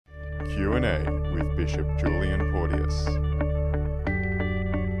Q&A with Bishop Julian Porteous.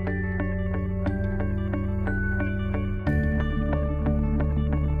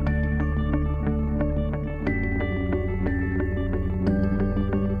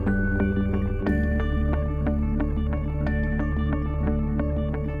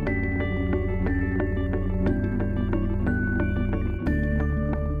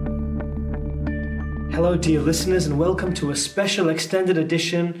 Hello dear listeners, and welcome to a special extended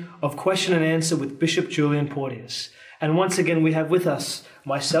edition of Question and Answer with Bishop Julian Porteous. And once again we have with us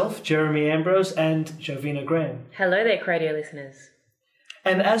myself, Jeremy Ambrose, and Jovina Graham. Hello there, radio listeners.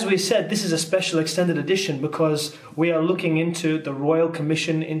 And as we said, this is a special extended edition because we are looking into the Royal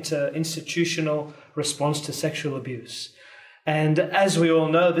Commission into Institutional Response to Sexual Abuse. And as we all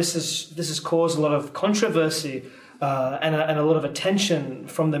know, this has caused a lot of controversy and a lot of attention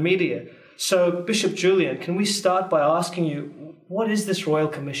from the media. So, Bishop Julian, can we start by asking you, what is this Royal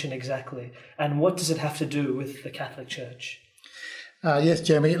Commission exactly, and what does it have to do with the Catholic Church? Yes,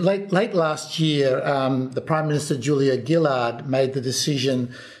 Jeremy. Late last year, the Prime Minister, Julia Gillard, made the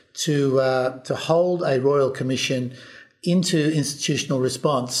decision to hold a Royal Commission into institutional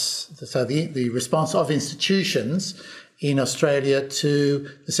response, so the response of institutions in Australia to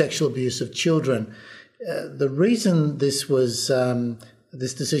the sexual abuse of children. The reason this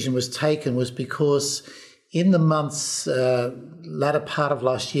decision was taken was because in the months, latter part of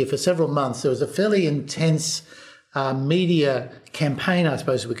last year, for several months, there was a fairly intense media campaign, I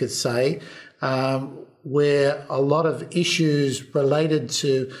suppose we could say, where a lot of issues related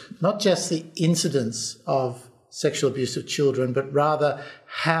to not just the incidence of sexual abuse of children, but rather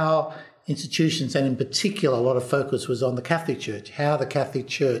how institutions, and in particular a lot of focus was on the Catholic Church, how the Catholic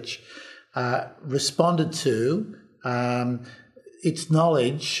Church responded to its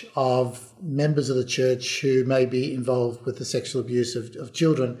knowledge of members of the church who may be involved with the sexual abuse of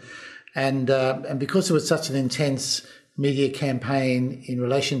children. And because there was such an intense media campaign in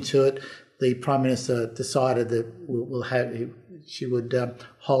relation to it, the Prime Minister decided that she would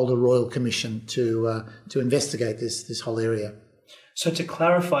hold a Royal Commission to investigate this whole area. So to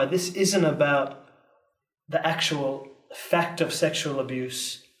clarify, this isn't about the actual fact of sexual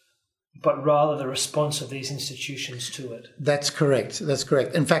abuse, but rather the response of these institutions to it. That's correct.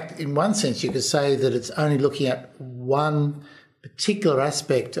 In fact, in one sense, you could say that it's only looking at one particular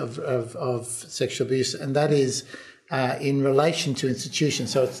aspect of sexual abuse, and that is in relation to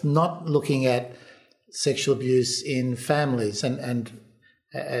institutions. So it's not looking at sexual abuse in families. And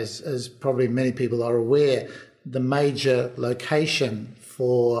as probably many people are aware, the major location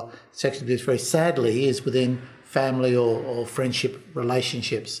for sexual abuse, very sadly, is within family or friendship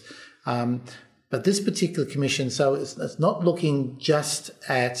relationships. But this particular commission, so it's not looking just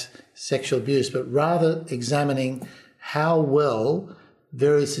at sexual abuse, but rather examining how well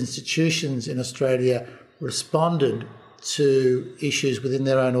various institutions in Australia responded to issues within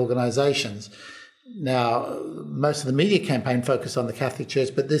their own organisations. Now, most of the media campaign focused on the Catholic Church,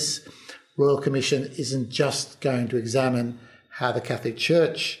 but this Royal Commission isn't just going to examine how the Catholic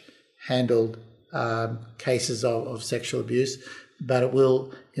Church handled cases of sexual abuse, but it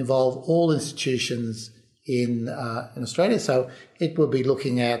will involve all institutions in Australia. So it will be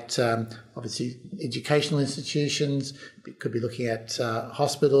looking at, obviously, educational institutions. It could be looking at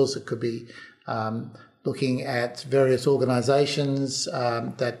hospitals. It could be looking at various organisations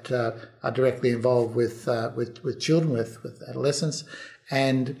that are directly involved with children, with adolescents,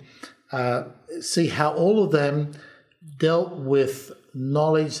 and see how all of them dealt with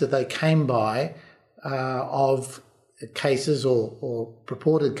knowledge that they came by of cases or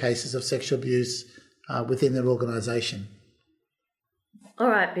purported cases of sexual abuse within their organisation. All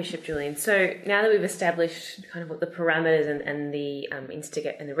right, Bishop Julian. So now that we've established kind of what the parameters and the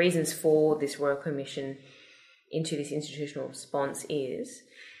and the reasons for this Royal Commission into this institutional response is,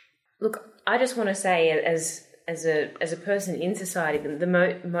 look, I just want to say, as a person in society,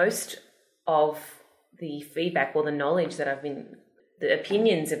 most of the feedback or the knowledge that the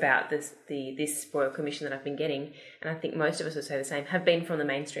opinions about this Royal Commission that I've been getting, and I think most of us would say the same, have been from the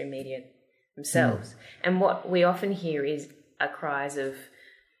mainstream media themselves. And what we often hear is cries of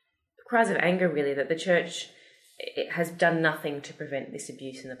anger, really, that the Church has done nothing to prevent this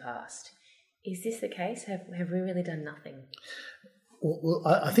abuse in the past. Is this the case? Have we really done nothing? Well,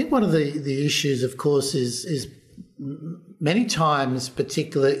 I think one of the issues, of course, is many times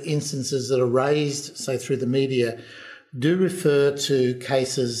particular instances that are raised, say, through the media, do refer to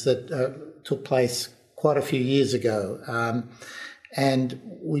cases that took place quite a few years ago. And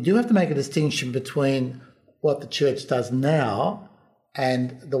we do have to make a distinction between what the Church does now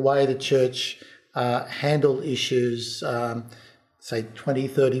and the way the Church handled issues say, 20,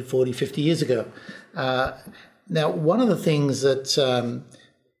 30, 40, 50 years ago. Now, one of the things that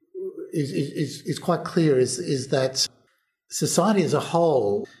is quite clear is that society as a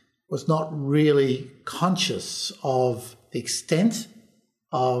whole was not really conscious of the extent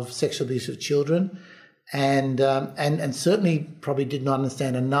of sexual abuse of children, and certainly probably did not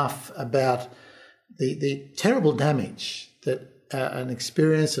understand enough about the terrible damage that an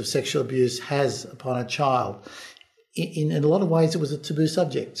experience of sexual abuse has upon a child. In a lot of ways, it was a taboo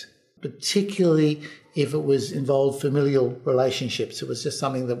subject, particularly if it was involved familial relationships. It was just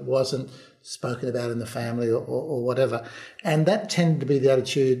something that wasn't spoken about in the family or whatever. And that tended to be the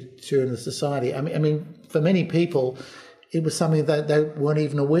attitude in the society. I mean, for many people, it was something that they weren't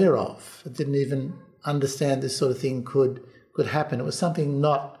even aware of. They didn't even understand this sort of thing could happen. It was something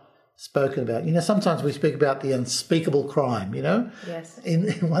not spoken about. You know, sometimes we speak about the unspeakable crime, you know? Yes.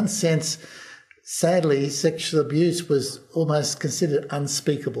 In one sense, sadly, sexual abuse was almost considered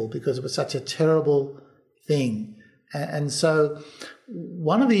unspeakable because it was such a terrible thing. And so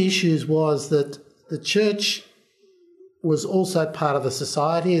one of the issues was that the church was also part of the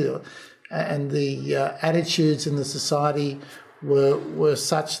society, and the attitudes in the society were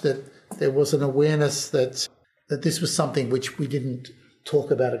such that there was an awareness that this was something which we didn't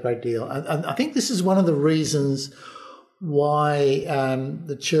talk about a great deal. And I think this is one of the reasons why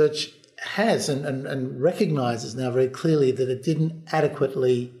the church has and recognises now very clearly that it didn't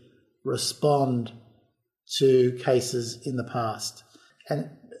adequately respond to cases in the past. And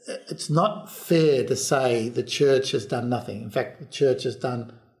it's not fair to say the church has done nothing. In fact, the church has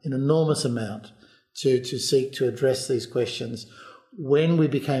done an enormous amount to seek to address these questions. When we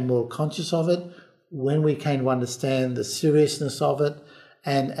became more conscious of it, when we came to understand the seriousness of it,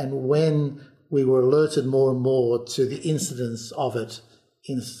 and when we were alerted more and more to the incidence of it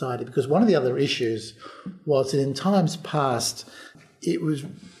in society. Because one of the other issues was that in times past, it was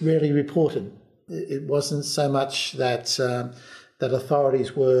rarely reported. It wasn't so much that that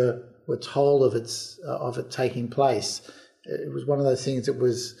authorities were told of it taking place. It was one of those things that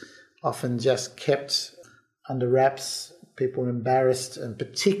was often just kept under wraps. People were embarrassed, and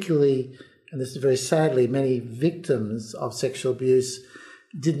particularly, and this is very sadly, many victims of sexual abuse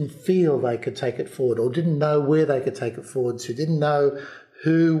didn't feel they could take it forward, or didn't know where they could take it forward to, didn't know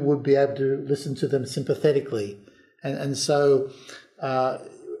who would be able to listen to them sympathetically. And so I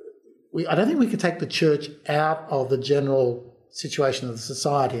don't think we could take the church out of the general situation of the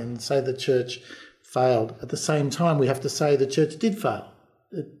society and say the church failed. At the same time, we have to say the church did fail.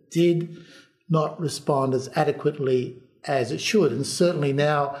 It did not respond as adequately as it should. And certainly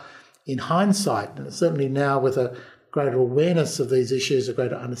now, in hindsight, and certainly now with a greater awareness of these issues, a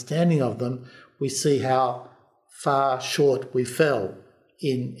greater understanding of them, we see how far short we fell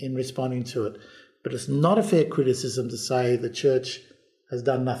in responding to it. But it's not a fair criticism to say the church has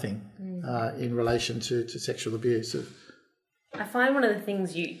done nothing in relation to sexual abuse. I find one of the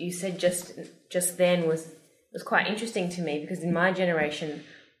things you said just then was quite interesting to me, because in my generation,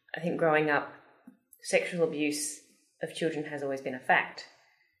 I think growing up, sexual abuse of children has always been a fact.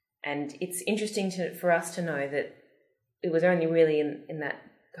 And it's interesting for us to know that it was only really in that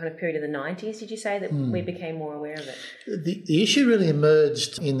kind of period of the 90s, did you say, that we became more aware of it? The issue really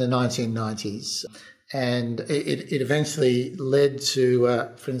emerged in the 1990s, and it eventually led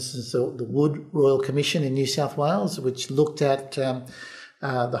to, for instance, the Wood Royal Commission in New South Wales, which looked at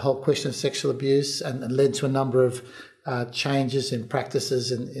the whole question of sexual abuse and led to a number of changes in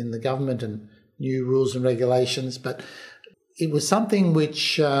practices in the government and new rules and regulations. But it was something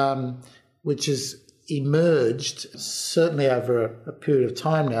which has emerged certainly over a period of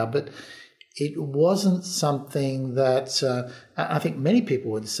time now, but it wasn't something that I think many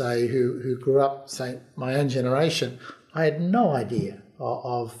people would say who grew up, say, my own generation. I had no idea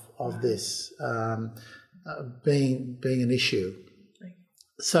of this being an issue.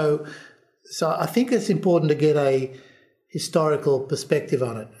 So I think it's important to get a historical perspective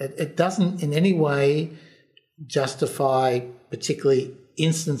on it. It doesn't in any way justify particularly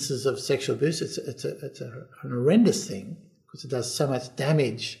instances of sexual abuse. It's an horrendous thing because it does so much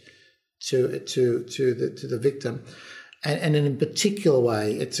damage to the victim, and in a particular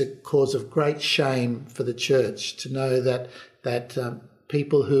way, it's a cause of great shame for the church to know that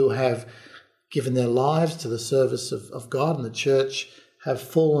people who have given their lives to the service of God and the church have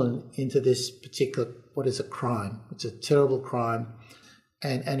fallen into this particular, what is a crime. It's a terrible crime,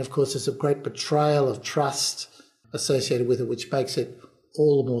 and of course, there's a great betrayal of trust associated with it, which makes it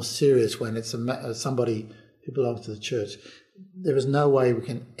all the more serious when it's somebody who belongs to the church. There is no way we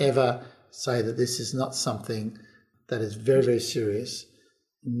can ever say that this is not something that is very, very serious.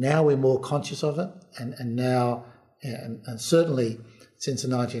 Now we're more conscious of it, and now and certainly since the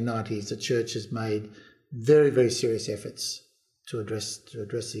 1990s, the church has made very, very serious efforts to address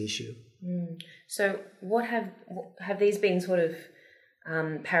the issue. So what have these been sort of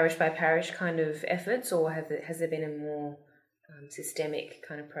parish by parish kind of efforts, or has there been a more systemic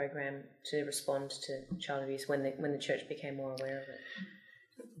kind of program to respond to child abuse when the church became more aware of it?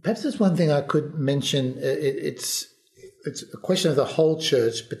 Perhaps there's one thing I could mention. It's a question of the whole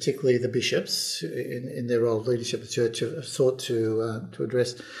church, particularly the bishops in their role of leadership of the church have sought to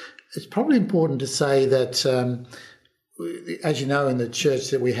address. It's probably important to say that, as you know, in the church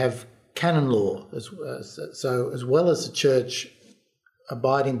that we have canon law, so as well as the church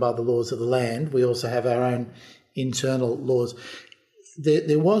abiding by the laws of the land, we also have our own internal laws.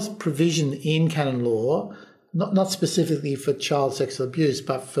 There was provision in canon law, not specifically for child sexual abuse,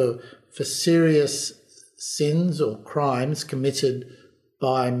 but for serious sins or crimes committed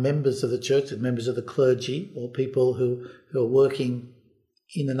by members of the church, members of the clergy, or people who are working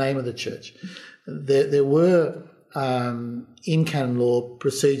in the name of the church. There were in canon law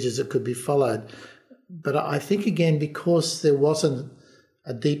procedures that could be followed, but I think again because there wasn't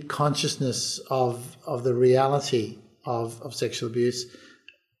a deep consciousness of the reality of sexual abuse,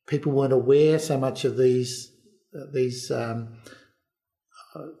 people weren't aware so much of these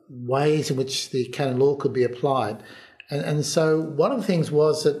ways in which the canon law could be applied. And so one of the things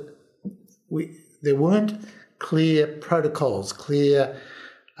was that there weren't clear protocols, clear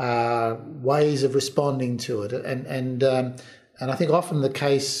ways of responding to it. And I think often the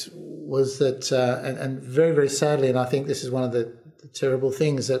case was that, and very, very sadly, and I think this is one of the terrible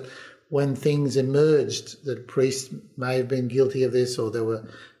things, that when things emerged that priests may have been guilty of this, or there were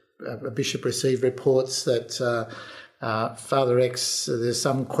a bishop received reports that Father X, there's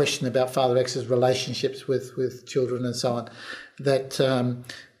some question about Father X's relationships with children and so on, that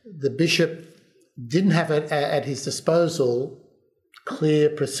the bishop didn't have at his disposal clear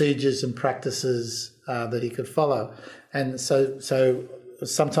procedures and practices that he could follow. And so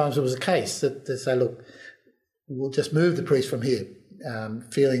sometimes it was a case that they say, look, we'll just move the priest from here,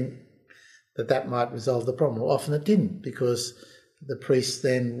 feeling that might resolve the problem. Well, often it didn't, because the priest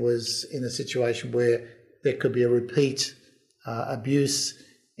then was in a situation where there could be a repeat abuse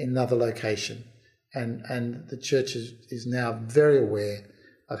in another location. And the church is now very aware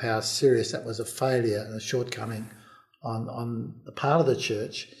of how serious that was a failure and a shortcoming on the part of the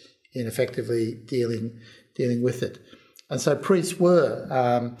church in effectively dealing with it. And so priests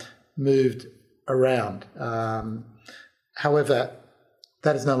were moved around. However,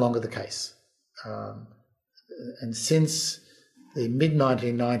 that is no longer the case. And since the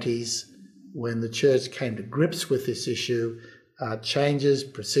mid-1990s, when the church came to grips with this issue, changes,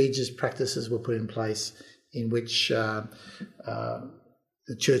 procedures, practices were put in place in which the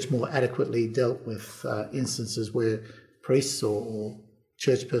church more adequately dealt with instances where priests or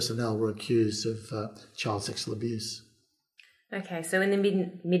church personnel were accused of child sexual abuse. Okay, so in the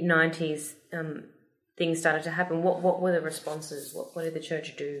mid-90s, things started to happen. What were the responses? What did the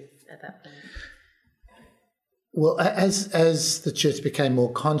church do at that point? Well, as the church became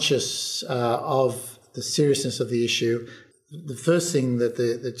more conscious of the seriousness of the issue, the first thing that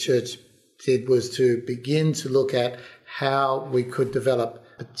the church did was to begin to look at how we could develop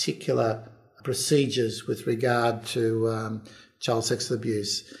particular procedures with regard to child sexual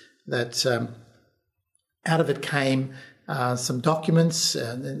abuse. That out of it came some documents.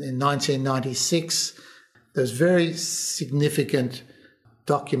 In 1996, there was a very significant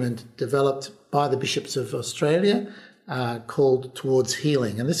document developed by the bishops of Australia called Towards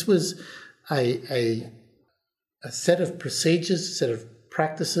Healing. And this was a set of procedures, a set of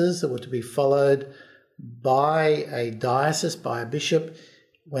practices that were to be followed by a diocese, by a bishop,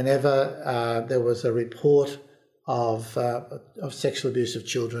 whenever there was a report of sexual abuse of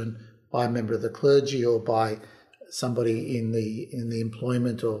children by a member of the clergy or by somebody in the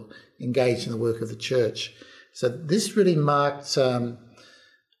employment or engaged in the work of the church. So this really marked a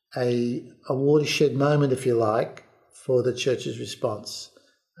watershed moment, if you like, for the church's response.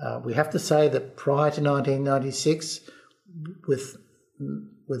 We have to say that prior to 1996,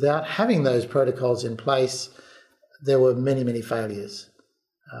 without having those protocols in place, there were many, many failures.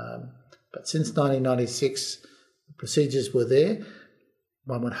 But since 1996, the procedures were there.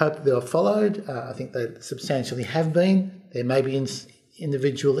 One would hope that they were followed. I think they substantially have been. There may be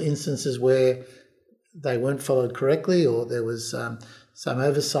individual instances where they weren't followed correctly or there was some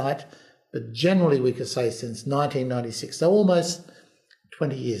oversight. But generally we could say since 1996, so almost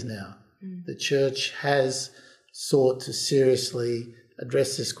 20 years now, the church has sought to seriously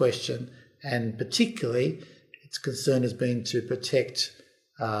address this question, and particularly its concern has been to protect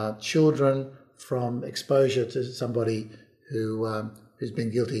children from exposure to somebody who's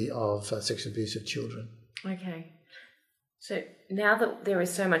been guilty of sexual abuse of children. Okay. So now that there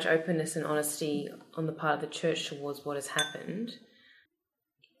is so much openness and honesty on the part of the church towards what has happened,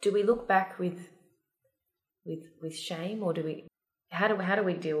 do we look back with shame, or how do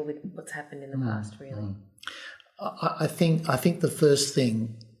we deal with what's happened in the past, really? I think the first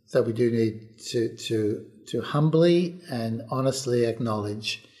thing that we do need to humbly and honestly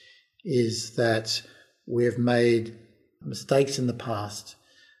acknowledge is that we have made mistakes in the past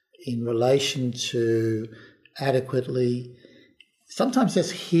in relation to adequately, sometimes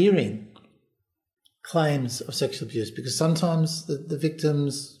just hearing claims of sexual abuse, because sometimes the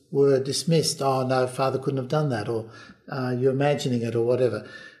victims were dismissed. Oh, no, father couldn't have done that, or you're imagining it, or whatever.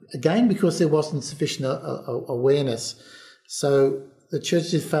 Again, because there wasn't sufficient awareness. So the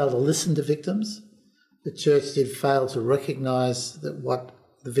church did fail to listen to victims. The church did fail to recognise that what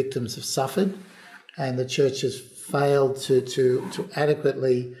the victims have suffered, and the church has failed to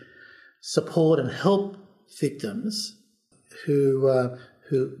adequately support and help victims who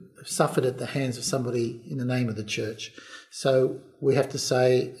suffered at the hands of somebody in the name of the church. So we have to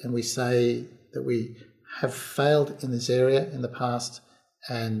say, and we say that we have failed in this area in the past,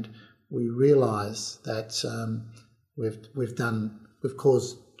 and we realise that we've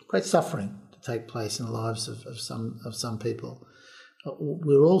caused great suffering to take place in the lives of some people.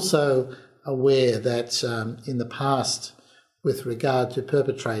 We're also aware that in the past, with regard to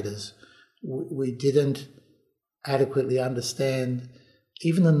perpetrators, we didn't adequately understand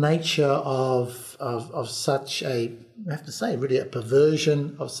even the nature of such a, I have to say, really a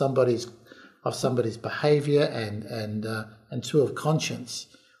perversion of somebody's behaviour and too of conscience.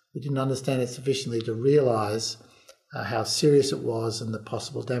 We didn't understand it sufficiently to realise how serious it was and the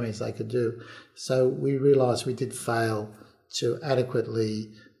possible damage they could do. So we realised we did fail to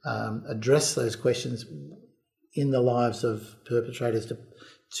adequately address those questions in the lives of perpetrators,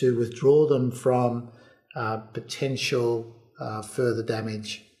 to withdraw them from potential further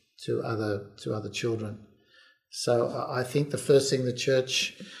damage to other children. So I think the first thing the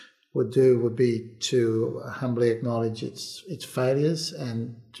church would do would be to humbly acknowledge its failures,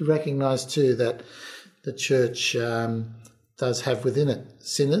 and to recognise too that the church does have within it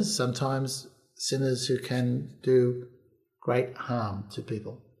sinners, sometimes sinners who can do great harm to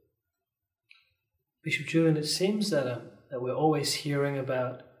people. Bishop Julian, it seems that we're always hearing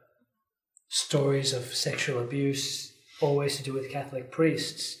about stories of sexual abuse, always to do with Catholic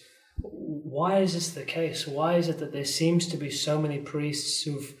priests. Why is this the case? Why is it that there seems to be so many priests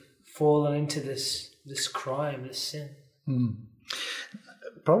who've fallen into this crime, this sin?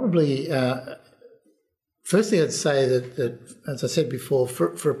 Probably, firstly, I'd say that as I said before,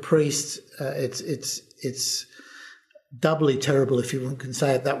 for a priest, it's doubly terrible, if you can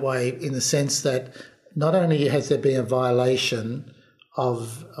say it that way, in the sense that not only has there been a violation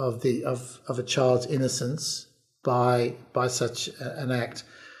of a child's innocence by such an act,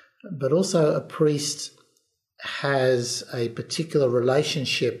 but also a priest has a particular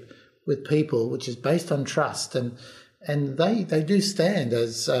relationship with people which is based on trust, and they do stand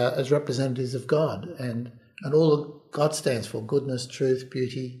as representatives of God and all that God stands for: goodness, truth,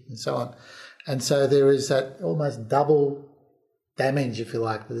 beauty, and so on. And so there is that almost double damage, if you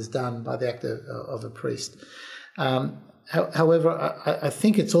like, that is done by the act of a priest. However, I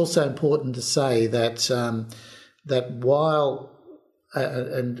think it's also important to say that while,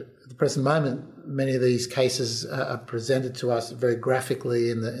 and at the present moment, many of these cases are presented to us very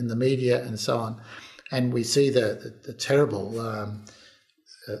graphically in the media and so on, and we see the terrible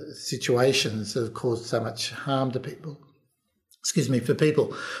situations that have caused so much harm to people. For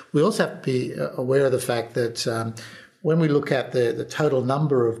people. We also have to be aware of the fact that when we look at the total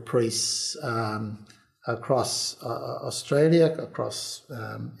number of priests across Australia, across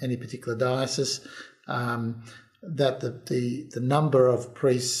any particular diocese, that the number of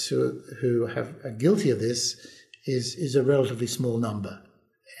priests who are guilty of this is a relatively small number.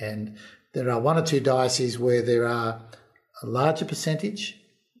 And there are one or two dioceses where there are a larger percentage,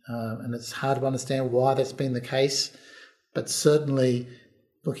 and it's hard to understand why that's been the case. But certainly,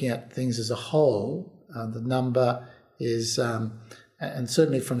 looking at things as a whole, the number is, and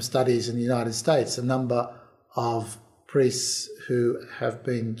certainly from studies in the United States, the number of priests who have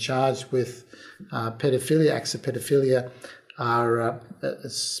been charged with pedophilia, acts of pedophilia, are a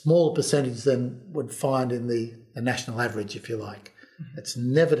smaller percentage than would find in the national average, if you like. It's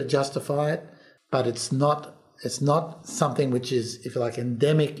never to justify it, but it's not something which is, if you like,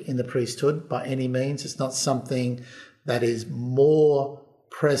 endemic in the priesthood by any means. It's not something that is more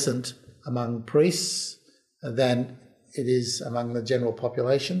present among priests than it is among the general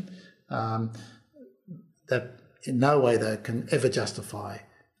population. that in no way they can ever justify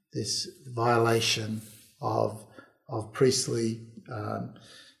this violation of priestly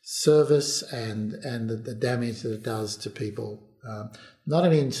service and the damage that it does to people, not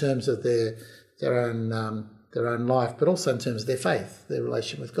only in terms of their own life, but also in terms of their faith, their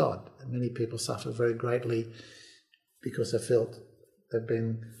relation with God. And many people suffer very greatly because they felt they've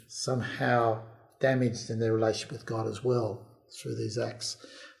been somehow damaged in their relationship with God as well through these acts.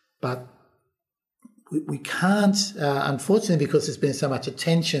 But we can't, unfortunately, because there's been so much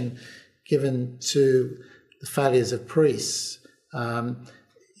attention given to the failures of priests,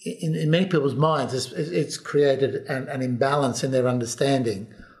 in many people's minds, it's created an imbalance in their understanding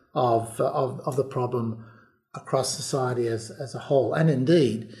of the problem across society as a whole, and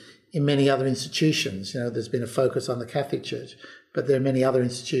indeed in many other institutions. There's been a focus on the Catholic Church, but there are many other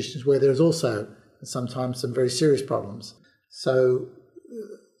institutions where there's also sometimes some very serious problems. So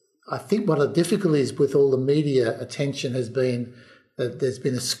I think one of the difficulties with all the media attention has been that there's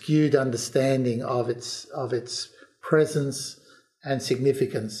been a skewed understanding of its presence and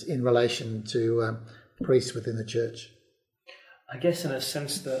significance in relation to priests within the church. I guess in a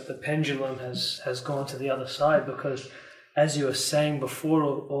sense the pendulum has gone to the other side, because as you were saying, before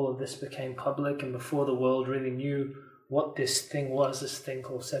all of this became public and before the world really knew what this thing was, this thing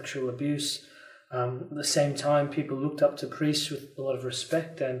called sexual abuse, at the same time people looked up to priests with a lot of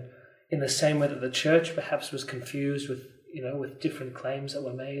respect, and in the same way that the church perhaps was confused with different claims that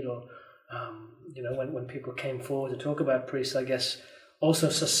were made, or when people came forward to talk about priests, I guess also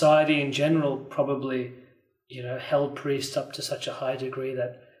society in general probably held priests up to such a high degree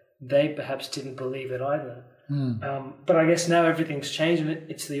that they perhaps didn't believe it either. But I guess now everything's changed, and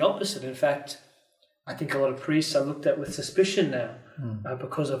it's the opposite. In fact, I think a lot of priests are looked at with suspicion now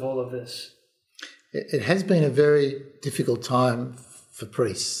because of all of this. It has been a very difficult time for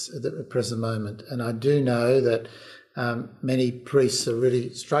priests at the present moment, and I do know that many priests are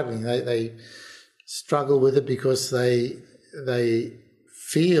really struggling. They struggle with it because they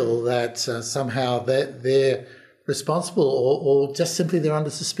feel that somehow they're responsible, or just simply they're under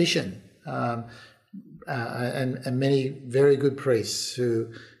suspicion. And many very good priests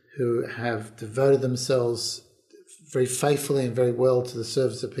who have devoted themselves very faithfully and very well to the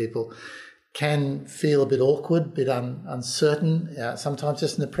service of people can feel a bit awkward, a bit uncertain, sometimes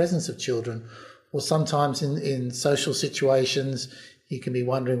just in the presence of children, or sometimes in social situations. You can be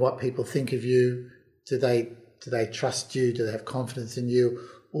wondering what people think of you. Do they trust you? Do they have confidence in you?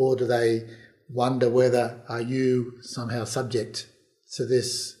 Or do they wonder whether are you somehow subject to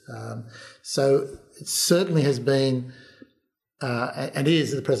this? So it certainly has been, and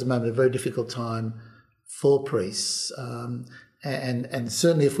is at the present moment, a very difficult time for priests. And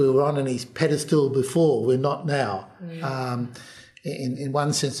certainly if we were on any pedestal before, we're not now. In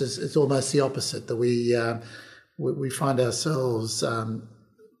one sense, it's almost the opposite, that we find ourselves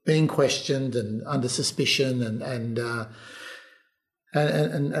being questioned and under suspicion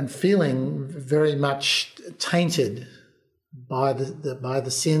and feeling very much tainted by the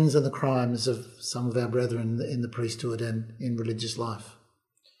sins and the crimes of some of our brethren in the priesthood and in religious life.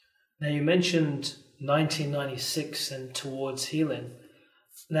 Now, you mentioned 1996 and Towards Healing.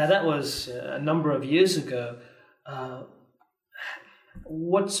 Now, that was a number of years ago.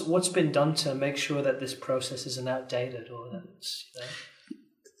 What's been done to make sure that this process isn't outdated, or that it's,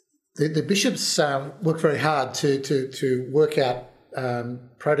 The bishops work very hard to work out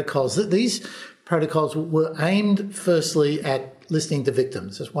protocols. These protocols were aimed firstly at listening to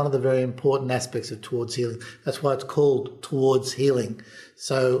victims. It's one of the very important aspects of Towards Healing. That's why it's called Towards Healing.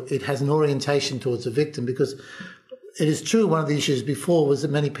 So it has an orientation towards the victim, because it is true one of the issues before was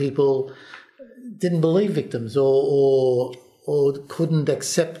that many people didn't believe victims or couldn't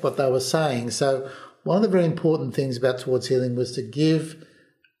accept what they were saying. So one of the very important things about Towards Healing was to give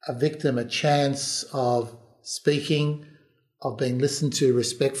a victim a chance of speaking, of being listened to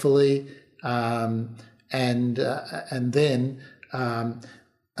respectfully, and then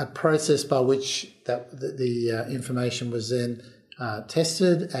a process by which the information was then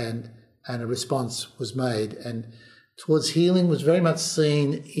tested and a response was made. And Towards Healing was very much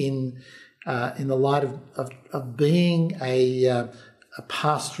seen in the light of being a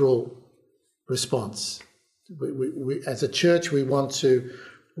pastoral response. We, as a church, we want to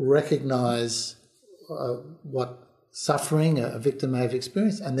recognise what suffering a victim may have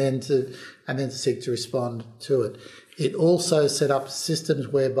experienced, and then to seek to respond to it. It also set up systems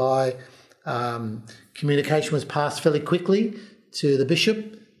whereby communication was passed fairly quickly to the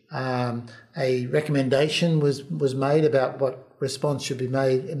bishop. A recommendation was made about what response should be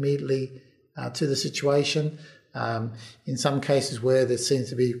made immediately to the situation. In some cases where there seems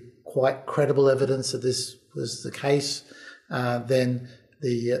to be quite credible evidence that this was the case, then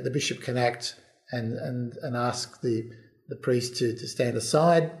the bishop can act and ask the priest to stand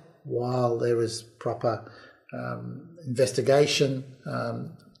aside while there is proper investigation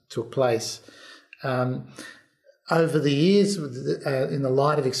took place. Over the years, in the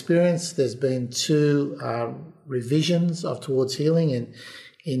light of experience, there's been 2 revisions of Towards Healing.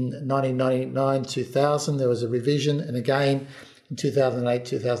 In 1999-2000, there was a revision, and again in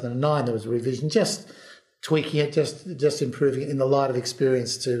 2008-2009, there was a revision, just tweaking it, just improving it in the light of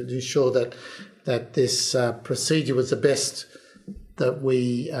experience to ensure that this procedure was the best that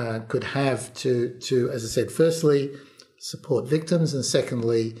we could have to, as I said, firstly, support victims, and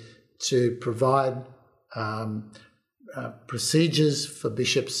secondly, to provide procedures for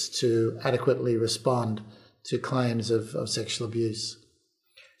bishops to adequately respond to claims of sexual abuse.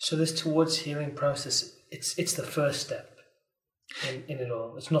 So this Towards Healing process, it's the first step in it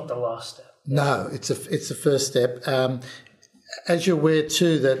all. It's not the last step. No, it's a first step. As you're aware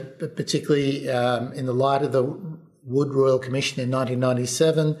too, that particularly in the light of the Wood Royal Commission in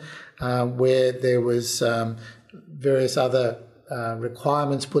 1997, where there was various other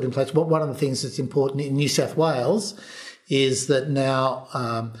requirements put in place. One of the things that's important in New South Wales is that now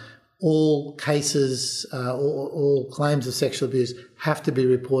all cases, all claims of sexual abuse have to be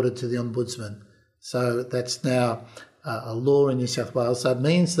reported to the Ombudsman. So that's now a law in New South Wales. So it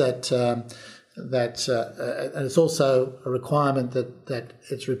means that and it's also a requirement that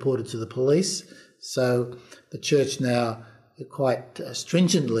it's reported to the police. So the church now quite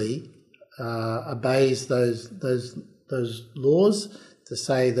stringently obeys those laws to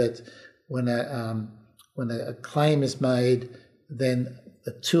say that when a claim is made, then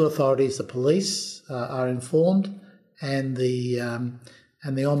the 2 authorities, the police, are informed, and the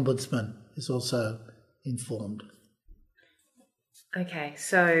Ombudsman is also informed. Okay,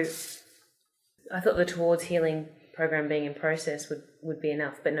 so I thought the Towards Healing program being in process would be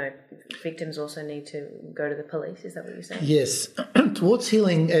enough, but no, victims also need to go to the police. Is that what you're saying? Yes. Towards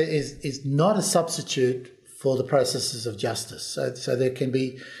Healing is not a substitute for the processes of justice. So there can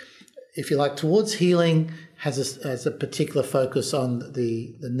be, if you like, Towards Healing has a particular focus on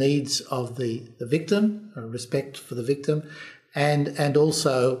the needs of the victim, respect for the victim, and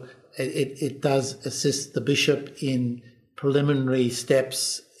also it does assist the bishop in preliminary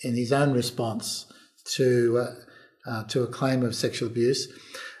steps in his own response to a claim of sexual abuse.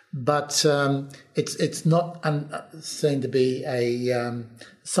 But it's not seen to be a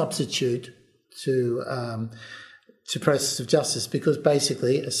substitute to process of justice, because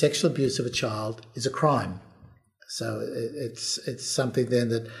basically a sexual abuse of a child is a crime. So it's something then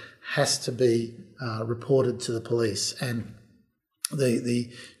that has to be reported to the police. And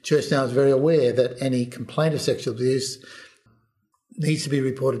the church now is very aware that any complaint of sexual abuse needs to be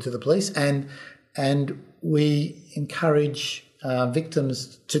reported to the police, and we encourage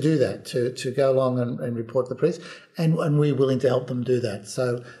victims to do that, to go along and report to the police, and we're willing to help them do that.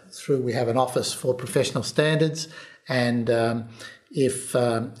 So we have an office for professional standards, and if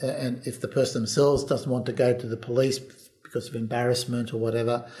the person themselves doesn't want to go to the police because of embarrassment or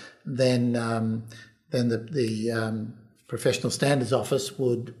whatever, then the professional standards office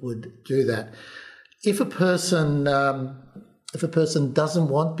would do that. If a person doesn't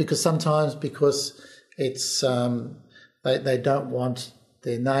want, because sometimes it's they don't want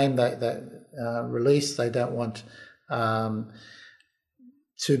their name released, they don't want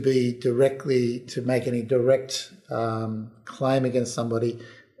to make any direct claim against somebody,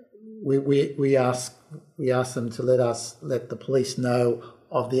 we ask them to let the police know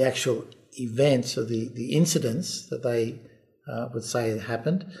of the actual events or the incidents that they would say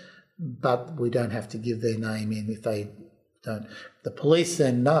happened, but we don't have to give their name in if they don't. The police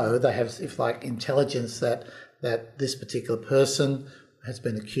then know, they have, if like, intelligence that this particular person has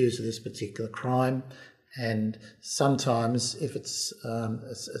been accused of this particular crime, and sometimes if it's a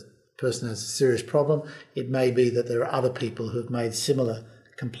person has a serious problem, it may be that there are other people who have made similar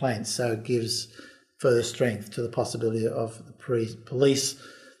complaints, so it gives further strength to the possibility of the police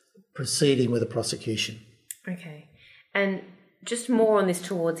proceeding with a prosecution. Okay. And just more on this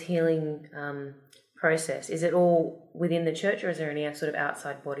Towards Healing process, is it all within the church, or is there any sort of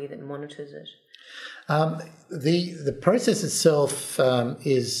outside body that monitors it? The process itself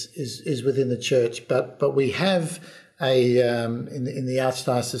is within the church, but we have in the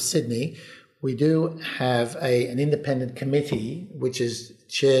Archdiocese of Sydney, we do have an independent committee which is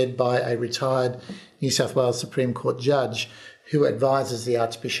chaired by a retired New South Wales Supreme Court judge who advises the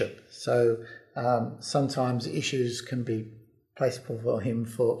Archbishop. So sometimes issues can be placed before him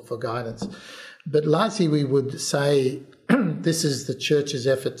for guidance. But largely we would say this is the church's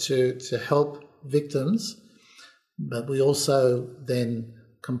effort to help victims, but we also then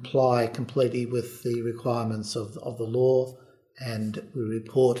comply completely with the requirements of the law, and we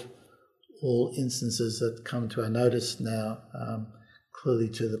report all instances that come to our notice now clearly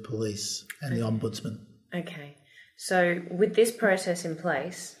to the police and the Ombudsman. Okay. So with this process in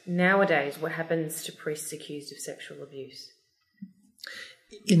place, nowadays what happens to priests accused of sexual abuse?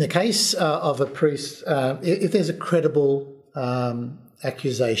 In the case of a priest, if there's a credible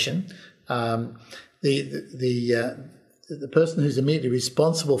accusation, the person who's immediately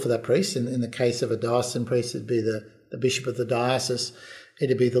responsible for that priest, in the case of a diocesan priest, it'd be the bishop of the diocese.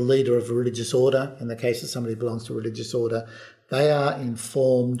 It'd be the leader of a religious order. In the case of somebody who belongs to a religious order, they are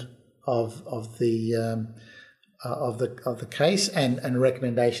informed of the case and a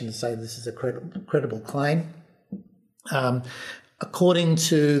recommendation to say this is a credible claim. According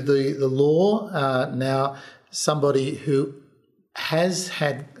to the law, now somebody who has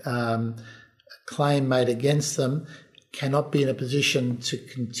had a claim made against them cannot be in a position to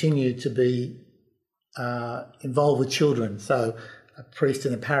continue to be involved with children. So a priest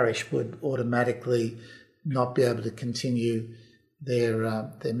in a parish would automatically not be able to continue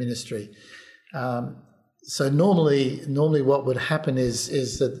their ministry. So normally what would happen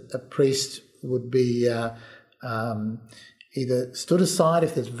is that a priest would be either stood aside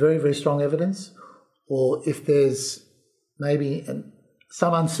if there's very, very strong evidence, or if there's maybe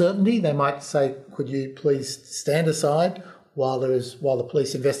some uncertainty, they might say, could you please stand aside while the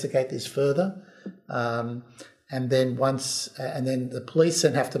police investigate this further? And then the police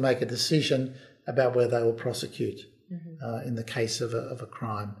then have to make a decision about whether they will prosecute in the case of a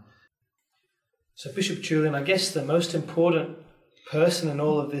crime. So Bishop Julian, I guess the most important person in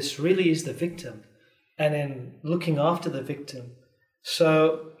all of this really is the victim, and in looking after the victim.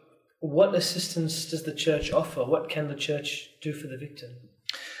 So what assistance does the church offer? What can the church do for the victim?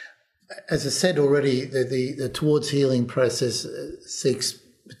 As I said already, the Towards Healing process seeks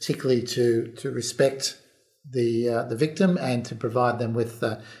particularly to respect the victim and to provide them with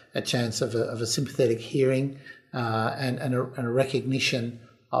a chance of a sympathetic hearing and a recognition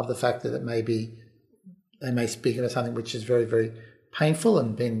of the fact that they may speak about something which is very, very painful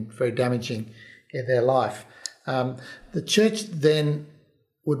and been very damaging in their life. The church then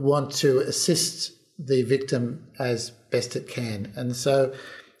would want to assist the victim as best it can. And so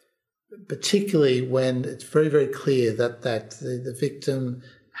particularly when it's very, very clear that the victim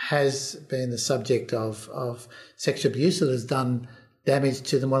has been the subject of sexual abuse that has done damage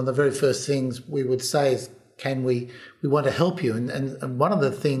to them, one of the very first things we would say is, we want to help you. And one of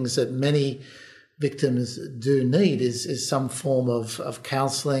the things that many victims do need is some form of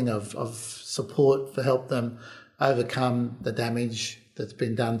counselling, of support to help them overcome the damage that's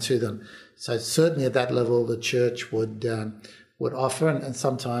been done to them. So certainly at that level, the church would offer, and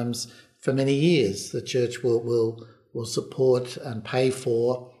sometimes for many years, the church will support and pay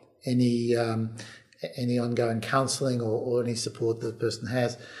for any ongoing counselling or any support that the person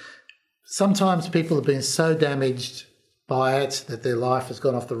has. Sometimes people have been so damaged by it that their life has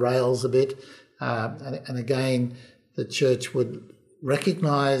gone off the rails a bit, and again, the church would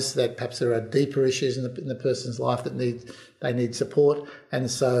recognise that perhaps there are deeper issues in the person's life that they need support,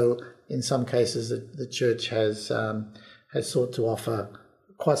 and so in some cases the church has sought to offer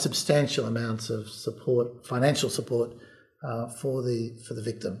quite substantial amounts of support, financial support, for the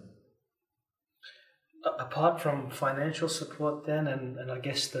victim. Apart from financial support then, and I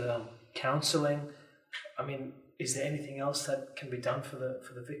guess the counselling, I mean, is there anything else that can be done for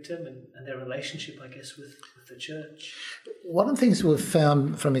the victim and their relationship, I guess, with the church? One of the things we've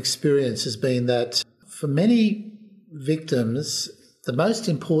found from experience has been that for many victims, the most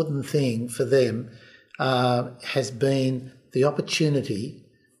important thing for them has been the opportunity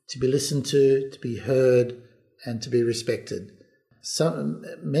to be listened to be heard, and to be respected.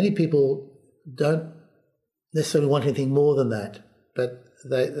 Many people don't necessarily want anything more than that, but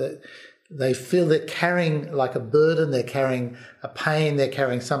they feel they're carrying like a burden, they're carrying a pain, they're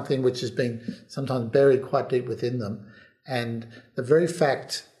carrying something which has been sometimes buried quite deep within them. And the very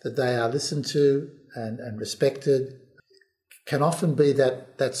fact that they are listened to and respected can often be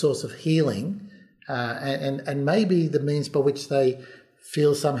that source of healing, and maybe the means by which they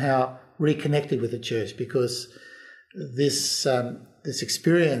feel somehow reconnected with the church, because this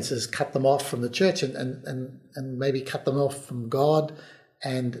experience has cut them off from the church and maybe cut them off from God,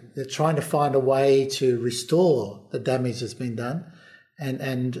 and they're trying to find a way to restore the damage that's been done.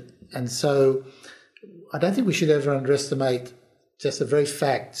 And so I don't think we should ever underestimate just the very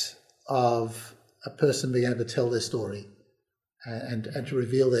fact of a person being able to tell their story and to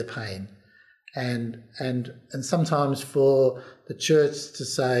reveal their pain. and sometimes for the church to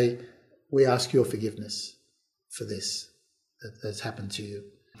say, we ask your forgiveness for this that's happened to you,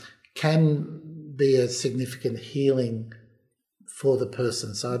 can be a significant healing for the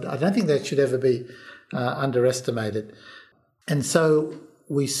person. So I don't think that should ever be underestimated. And so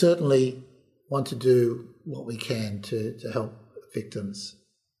we certainly want to do what we can to help victims.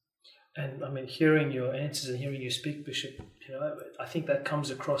 And I mean, hearing your answers and hearing you speak, Bishop, I think that comes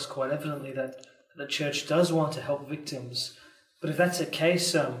across quite evidently that the church does want to help victims. But if that's the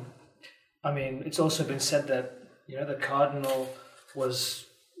case, I mean, it's also been said that the Cardinal was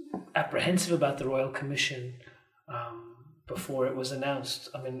apprehensive about the Royal Commission before it was announced.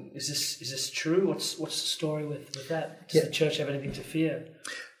 I mean, is this true? What's the story with that? Does the church have anything to fear?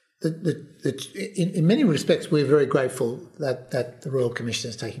 In many respects, we're very grateful that the Royal Commission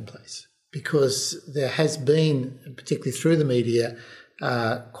is taking place, because there has been, particularly through the media,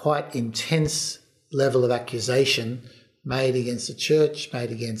 quite intense level of accusation made against the church,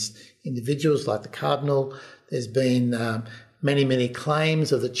 made against individuals like the Cardinal. There's been many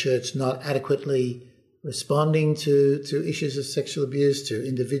claims of the church not adequately responding to issues of sexual abuse, to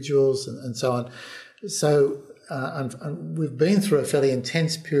individuals and so on. So we've been through a fairly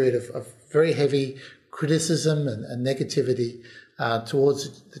intense period of very heavy criticism and negativity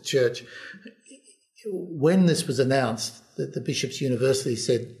towards the church. When this was announced, the Bishops' University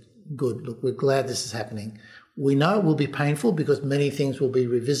said, good, look, we're glad this is happening. We know it will be painful because many things will be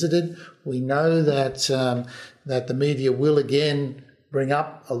revisited. We know that the media will again bring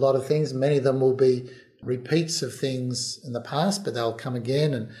up a lot of things. Many of them will be repeats of things in the past, but they'll come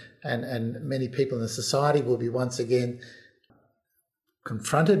again, and many people in the society will be once again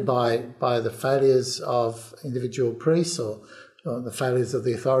confronted by the failures of individual priests or the failures of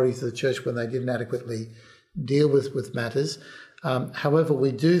the authorities of the church when they didn't adequately deal with matters. However,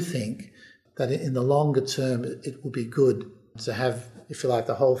 we do think that in the longer term it will be good to have, if you like,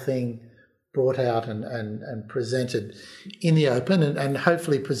 the whole thing brought out and presented in the open and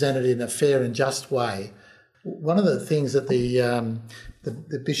hopefully presented in a fair and just way. One of the things that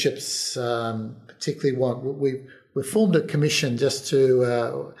the bishops particularly want, we formed a commission just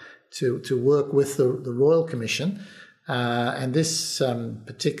to work with the Royal Commission, and this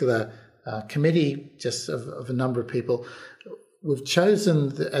particular committee, just of a number of people, we've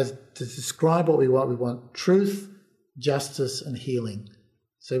chosen to describe what we want. We want truth, justice, and healing.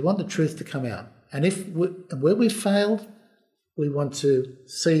 So we want the truth to come out. And where we've failed, we want to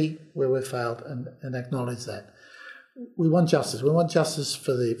see where we've failed and acknowledge that. We want justice. We want justice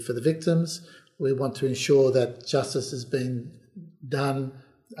for the victims. We want to ensure that justice has been done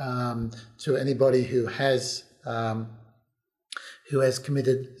to anybody who has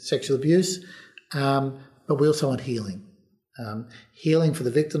committed sexual abuse. But we also want healing. Healing for the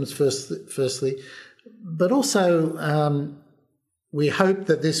victims firstly, but also we hope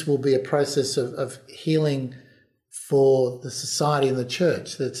that this will be a process of healing for the society and the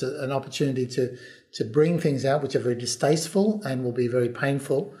church. That's an opportunity to bring things out which are very distasteful and will be very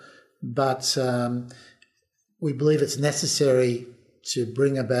painful, but we believe it's necessary to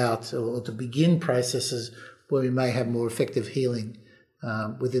bring about or to begin processes where we may have more effective healing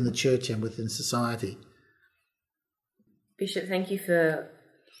within the church and within society. Bishop, thank you for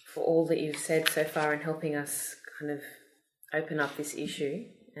all that you've said so far in helping us kind of open up this issue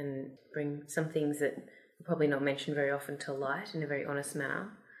and bring some things that are probably not mentioned very often to light in a very honest manner.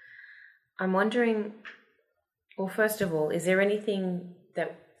 I'm wondering, well, first of all, is there anything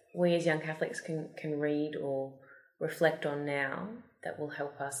that we as young Catholics can read or reflect on now that will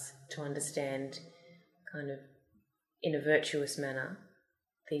help us to understand kind of in a virtuous manner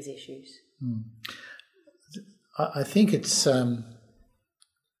these issues? I think it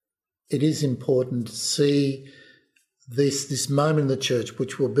is important to see this moment in the church,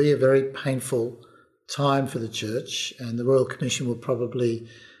 which will be a very painful time for the church, and the Royal Commission will probably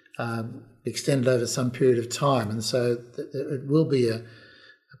be extended over some period of time, and so it will be a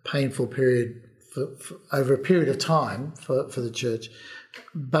painful period over a period of time for the church.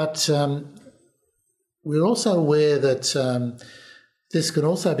 But we're also aware that this can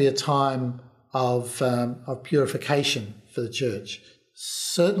also be a time of purification for the church.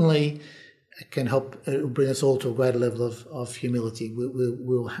 Certainly, it can help. It will bring us all to a greater level of humility.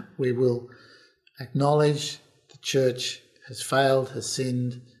 We will acknowledge the church has failed, has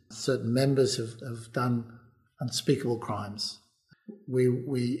sinned. Certain members have done unspeakable crimes.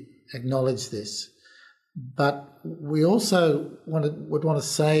 We acknowledge this, but we also would want to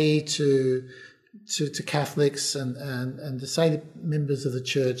say to Catholics and to say to members of the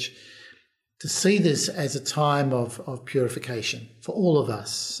church, to see this as a time of purification for all of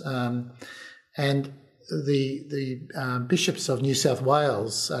us. And the bishops of New South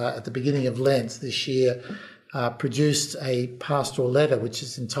Wales at the beginning of Lent this year produced a pastoral letter which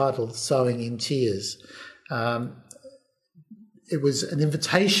is entitled Sowing in Tears. It was an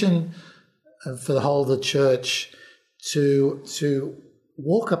invitation for the whole of the church to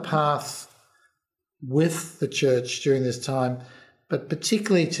walk a path with the church during this time, but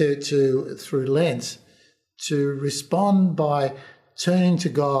particularly to through Lent, to respond by turning to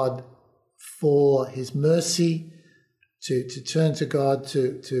God for his mercy, to turn to God,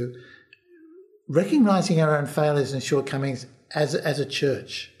 to recognising our own failures and shortcomings as a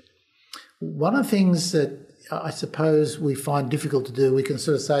church. One of the things that I suppose we find difficult to do, we can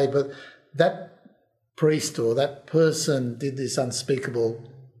sort of say, but that priest or that person did this unspeakable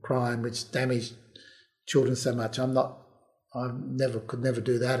crime which damaged children so much. I could never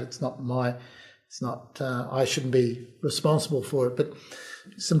do that. I shouldn't be responsible for it. But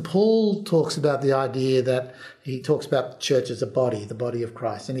St. Paul talks about the idea that he talks about the church as a body, the body of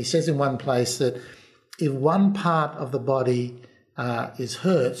Christ. And he says in one place that if one part of the body is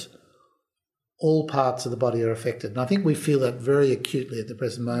hurt, all parts of the body are affected. And I think we feel that very acutely at the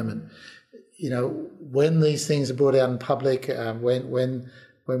present moment. You know, when these things are brought out in public, when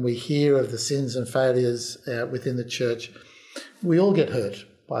we hear of the sins and failures within the church, we all get hurt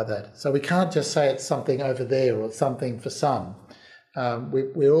by that. So we can't just say it's something over there or something for some.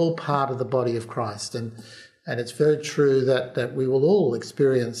 We're all part of the body of Christ, and it's very true that we will all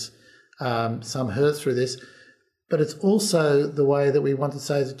experience some hurt through this, but it's also the way that we want to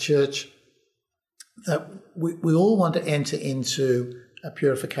say as a church that we all want to enter into a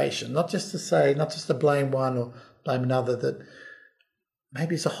purification, not just to blame one or blame another, that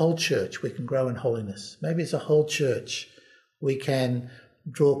maybe as a whole church we can grow in holiness. Maybe as a whole church we can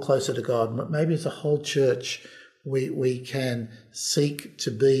draw closer to God. Maybe as a whole church we can seek to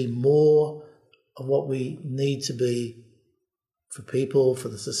be more of what we need to be for people, for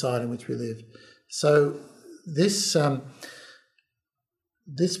the society in which we live. So this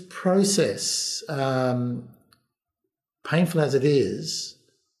process, painful as it is,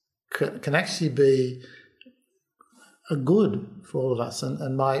 can actually be a good for all of us.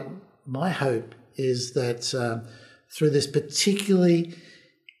 And my hope is that through this, particularly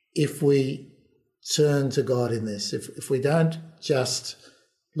if we turn to God in this, if we don't just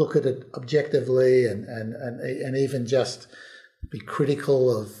look at it objectively and even just be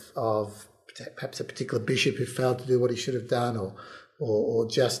critical of perhaps a particular bishop who failed to do what he should have done, or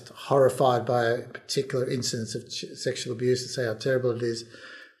just horrified by a particular instance of sexual abuse and say how terrible it is.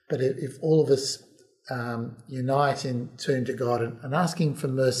 But if all of us unite in turning to God and asking for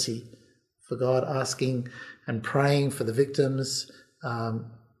mercy for God, asking and praying for the victims,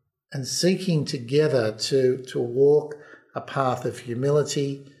 and seeking together to walk a path of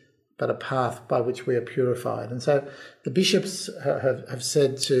humility, but a path by which we are purified. And so the bishops have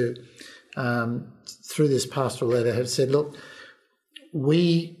said through this pastoral letter, have said, look,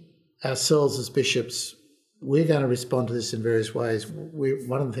 we ourselves as bishops, we're going to respond to this in various ways.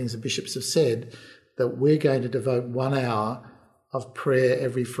 One of the things the bishops have said, that we're going to devote 1 hour of prayer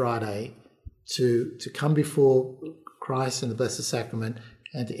every Friday to come before Christ in the Blessed Sacrament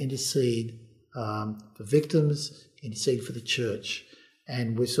and to intercede for victims, intercede for the church.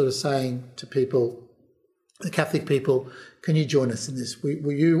 And we're sort of saying to people, the Catholic people, can you join us in this?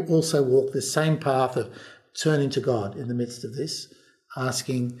 Will you also walk the same path of turning to God in the midst of this,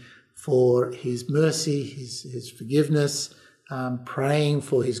 asking for his mercy, his forgiveness, praying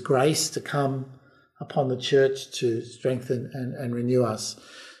for his grace to come upon the church to strengthen and renew us.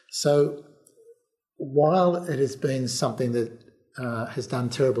 So while it has been something that has done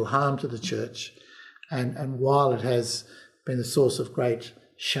terrible harm to the church, and while it has been a source of great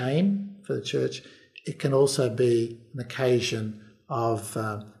shame for the church, it can also be an occasion of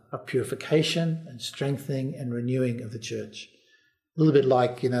purification and strengthening and renewing of the church. A little bit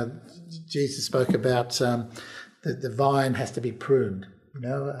like, Jesus spoke about the vine has to be pruned.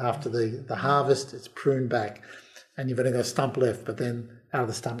 After the harvest, it's pruned back, and you've only got a stump left, but then out of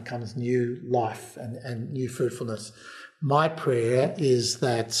the stump comes new life and new fruitfulness. My prayer is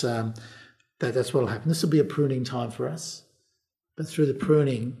that that's what will happen. This will be a pruning time for us, but through the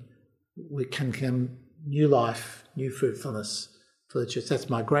pruning, we can come new life, new fruitfulness for the church. That's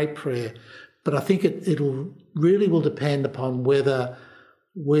my great prayer. But I think it'll really will depend upon whether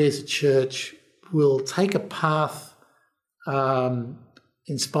we as a church will take a path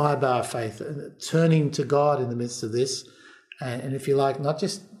inspired by our faith, turning to God in the midst of this, and if you like,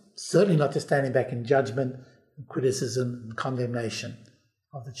 certainly not just standing back in judgment and criticism and condemnation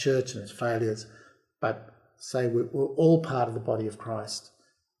of the church and its failures, but say we're all part of the body of Christ.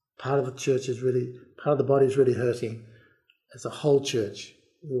 part of the body is really hurting, as a whole church,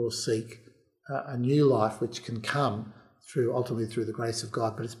 we will seek a new life which can come ultimately through the grace of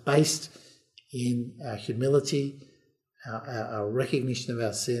God. But it's based in our humility, our recognition of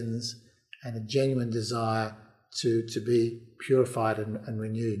our sins, and a genuine desire to be purified and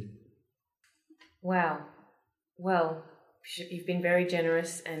renewed. Wow. Well, Bishop, you've been very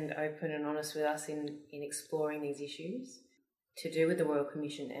generous and open and honest with us in exploring these issues to do with the Royal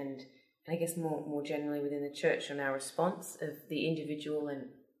Commission and I guess more generally within the church on our response of the individual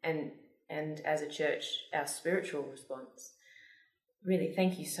and as a church, our spiritual response. Really,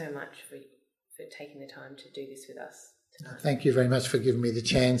 thank you so much for taking the time to do this with us tonight. Thank you very much for giving me the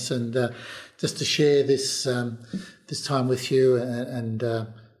chance and just to share this time with you and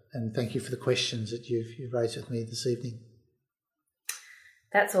thank you for the questions that you've raised with me this evening.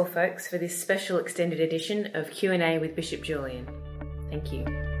 That's all, folks, for this special extended edition of Q&A with Bishop Julian. Thank you.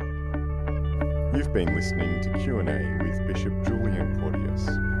 You've been listening to Q&A with Bishop Julian Porteous.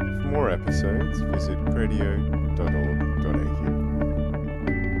 For more episodes, visit cradio.org.au.